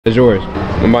It's yours.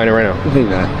 I'm buying it right now. He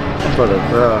not. For the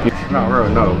no,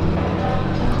 bro, no.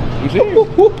 You see?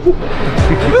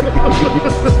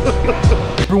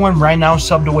 Everyone right now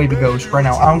sub to wavygoes right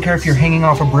now. I don't care if you're hanging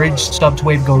off a bridge, sub to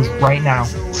wavygoes right now.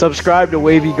 Subscribe to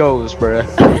wavygoes, bruh.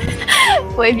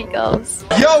 wavygoes.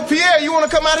 Yo, Pierre, you wanna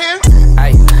come out here?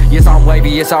 Hey, yes I'm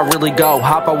wavy, yes I really go.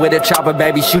 Hop out with a chopper,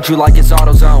 baby, shoot you like it's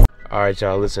AutoZone. Alright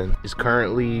y'all, listen. It's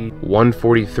currently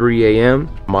 1:43 a.m.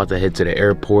 I'm about to head to the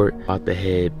airport. About to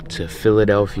head to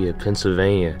Philadelphia,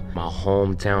 Pennsylvania. My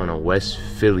hometown of West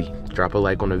Philly. Drop a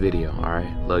like on the video, alright?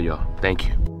 Love y'all. Thank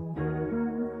you.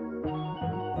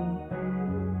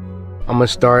 I'm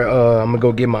gonna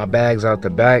go get my bags out the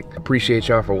back. Appreciate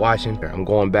y'all for watching. I'm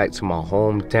going back to my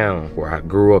hometown where I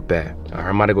grew up at.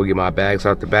 I'm about to go get my bags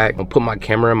out the back. I'm gonna put my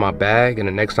camera in my bag, and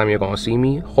the next time you're gonna see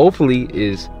me, hopefully,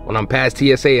 is when I'm past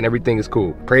TSA and everything is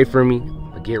cool. Pray for me,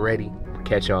 but get ready.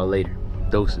 Catch y'all later.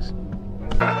 Doses.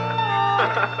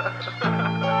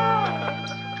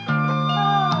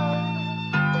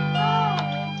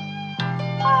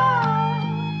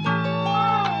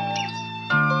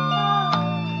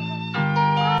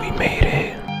 We made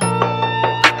it.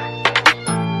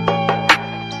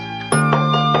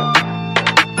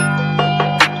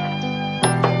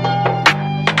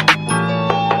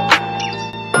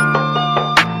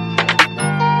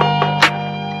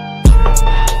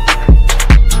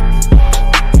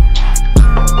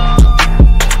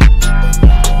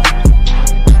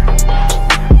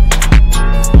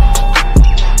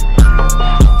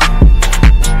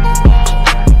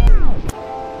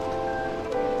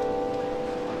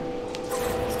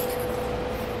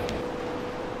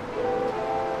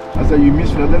 I said, you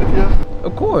miss Philadelphia?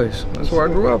 Of course. That's where I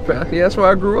grew up at. Yeah, that's where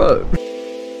I grew up. I'm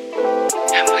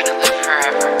gonna live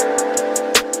forever.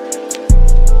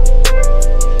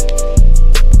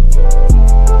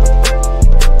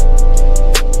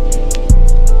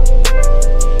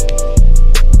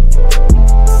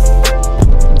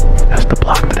 That's the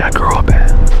block that I grew up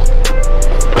at.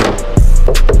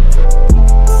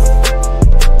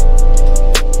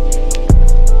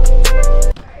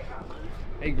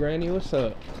 Hey Granny, what's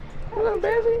up? What up,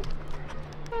 baby?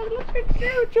 Oh, look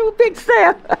at you big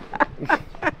Sam.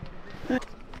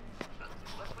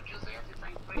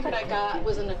 What I got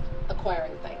was in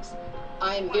acquiring things.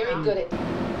 I am very good at.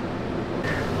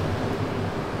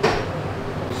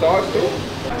 Sauce too?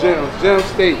 Gem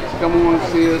State. Come on and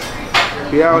see us.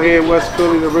 We out here in West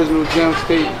Philly, the original Gem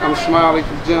State. I'm Smiley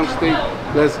from Gem State.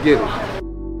 Let's get it.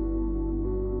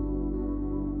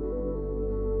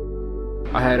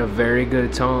 I had a very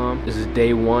good time. This is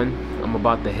day one. I'm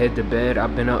about to head to bed.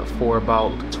 I've been up for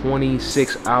about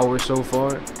 26 hours so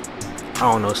far. I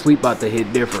don't know, sleep about to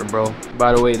hit different, bro.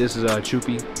 By the way, this is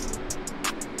Choopy.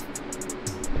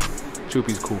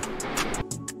 Choopy's cool.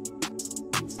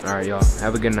 All right, y'all,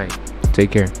 have a good night.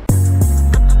 Take care.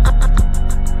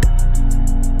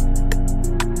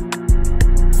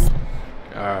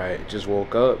 All right, just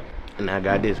woke up and I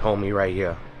got this homie right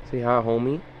here. Say hi,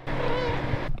 homie.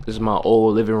 This is my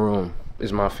old living room. This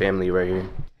is my family right here.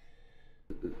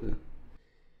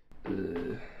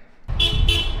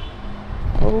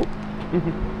 Oh.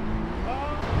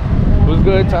 What's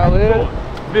good, Tyler?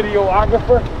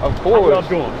 Videographer? Of course. How y'all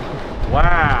doing?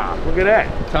 Wow, look at that.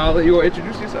 Tyler, you want to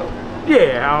introduce yourself?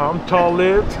 Yeah, I'm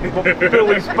tall-lived,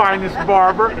 Philly's finest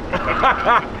barber.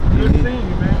 Good seeing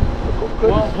you, man.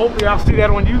 Well, hopefully I'll see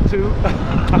that on YouTube.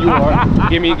 You are.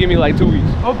 Give me like 2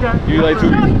 weeks. Okay. Give me like 2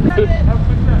 weeks. Have a good day.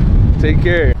 Take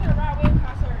care.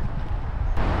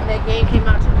 When that game came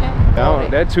out,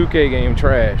 2K? That 2K game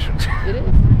trash. It is?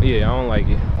 Yeah, I don't like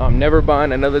it. I'm never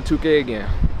buying another 2K again.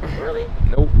 Really?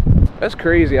 Nope. That's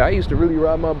crazy. I used to really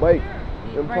ride my bike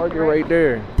and park it right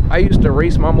there. I used to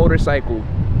race my motorcycle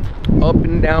up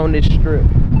and down this strip.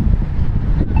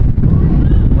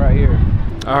 Right here.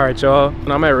 Alright y'all,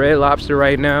 I'm at Red Lobster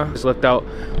right now. Just left out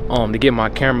to get my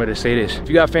camera to say this. If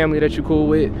you got family that you're cool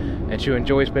with, that you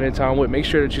enjoy spending time with, make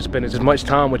sure that you spend as much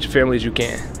time with your family as you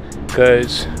can.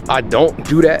 Cause I don't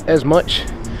do that as much.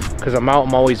 Cause I'm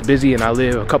always busy and I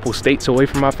live a couple states away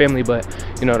from my family. But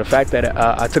you know, the fact that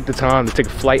I took the time to take a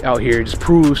flight out here just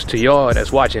proves to y'all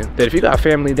that's watching that if you got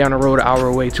family down the road, an hour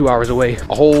away, 2 hours away,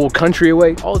 a whole country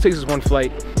away, all it takes is one flight.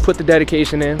 Put the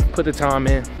dedication in, put the time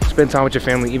in, spend time with your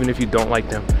family even if you don't like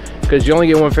them. Cause you only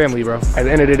get one family, bro. At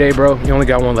the end of the day, bro, you only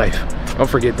got one life. Don't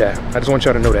forget that. I just want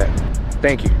y'all to know that.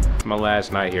 Thank you. It's my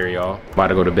last night here, y'all. About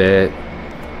to go to bed.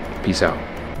 Peace out.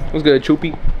 What's good,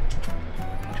 Choopy?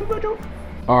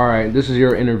 All right, this is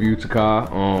your interview, Taka.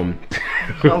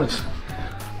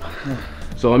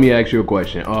 So let me ask you a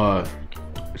question. So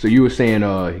you were saying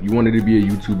you wanted to be a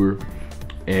YouTuber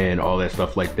and all that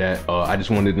stuff like that. I just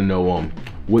wanted to know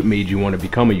what made you want to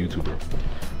become a YouTuber?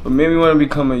 What made me want to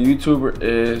become a YouTuber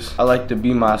is I like to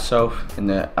be myself, and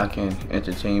that I can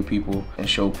entertain people and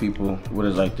show people what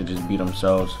it's like to just be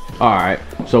themselves. All right,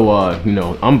 so you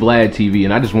know, I'm Vlad TV,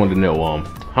 and I just wanted to know,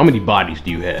 how many bodies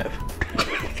do you have?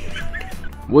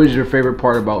 What is your favorite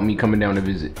part about me coming down to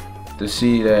visit? To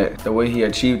see that the way he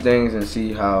achieved things and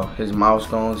see how his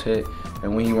milestones hit,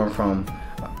 and when he went from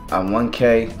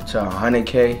 1K to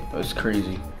 100K, it was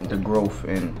crazy. The growth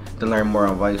and to learn more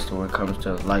advice when it comes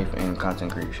to life and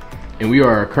content creation. And we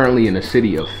are currently in the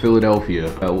city of Philadelphia.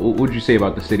 What would you say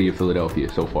about the city of Philadelphia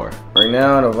so far? Right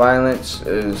now, the violence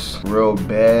is real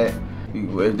bad.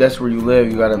 If that's where you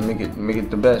live, you gotta make it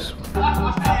the best.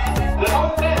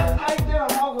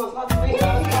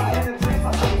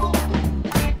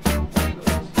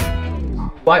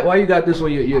 Why you got this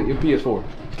on your PS4?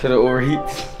 Cause it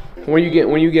overheats. When you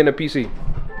getting a PC?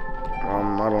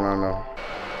 I don't know.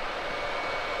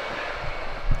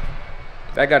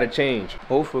 That gotta change.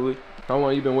 Hopefully. How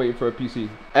long you been waiting for a PC?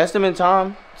 Estimate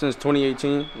time since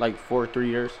 2018, like 3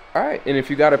 years. All right, and if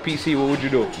you got a PC, what would you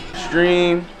do?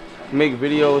 Stream, make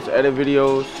videos, edit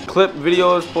videos, clip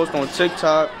videos, post on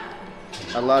TikTok,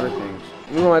 a lot of things.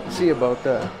 We're gonna have to see about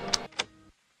that.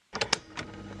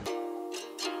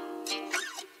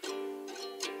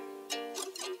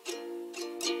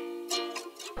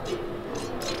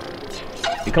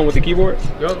 You come with the keyboard?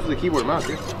 Yo, this is the keyboard mouse,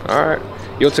 yeah. All right.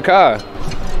 Yo, Takai.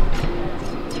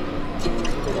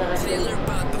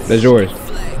 That's yours.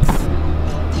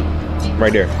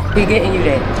 Right there. He getting you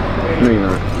that. No, you're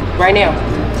not. Right now.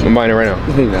 I'm buying it right now.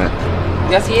 No, you're not.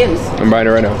 Yes, he is. I'm buying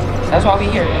it right now. That's why we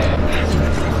here.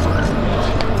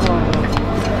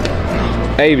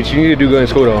 Hey, but you need to do good in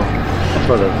school though.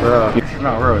 For the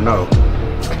no, bro, no.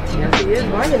 Yes, he is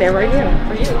buying that right now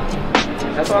for you.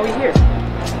 That's why we here.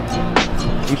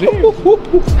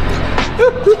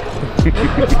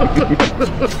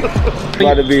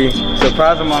 About to be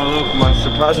surprising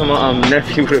my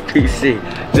nephew with a PC.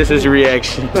 This is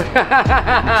reaction.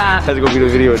 That's gonna be the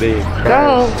video day.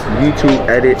 Go. YouTube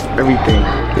edit everything.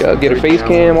 Yeah, get a face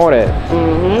cam, all that.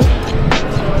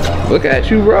 Look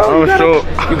at you, bro.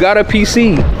 You got a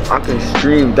PC. I can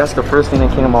stream. That's the first thing that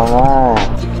came to my mind.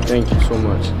 Thank you so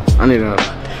much. I need a.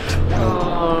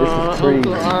 This is crazy.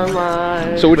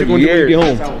 So what you gonna do when you get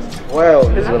home?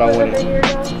 12 is what I wanted.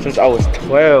 Since I was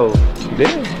 12.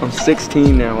 Damn. I'm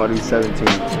 16 now. I'll be 17.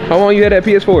 How long you had that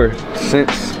PS4?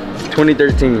 Since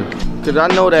 2013. Cause I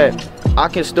know that I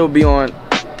can still be on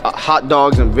hot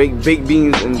dogs and baked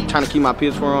beans and trying to keep my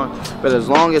PS4 on. But as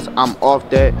long as I'm off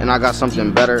that and I got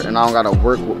something better and I don't gotta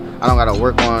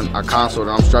work on a console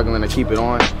that I'm struggling to keep it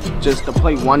on, just to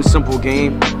play one simple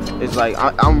game, it's like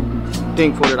I'm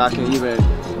thankful that I can even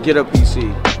get a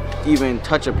PC, even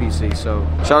touch a PC. So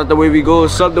shout out to wavygoes,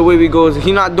 sub the wavygoes.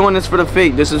 He not doing this for the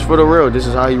fake. This is for the real. This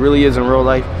is how he really is in real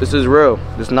life. This is real.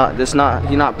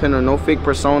 He not pinning no fake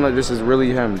persona. This is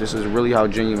really him. This is really how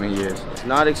genuine he is.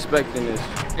 Not expecting this.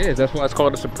 Yeah, that's why it's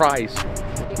called a surprise.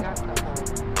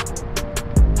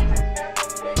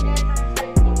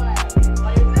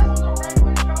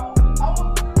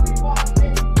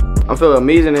 I feel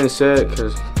amazing and sad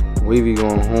because Wavy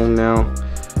going home now,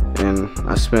 and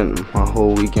I spent my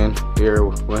whole weekend here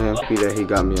with him. Happy that he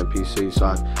got me a PC so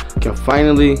I can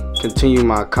finally continue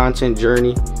my content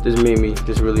journey. This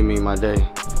really made my day.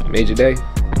 Made your day?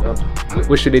 Yep.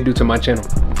 What should they do to my channel?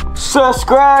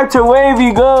 Subscribe to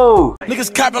wavygoes.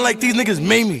 Niggas capping like these niggas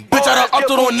made me. Bitch, I done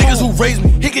upped on niggas who raised me.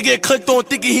 He could get clicked on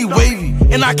thinking he wavy.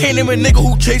 And I can't name a nigga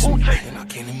who chased me.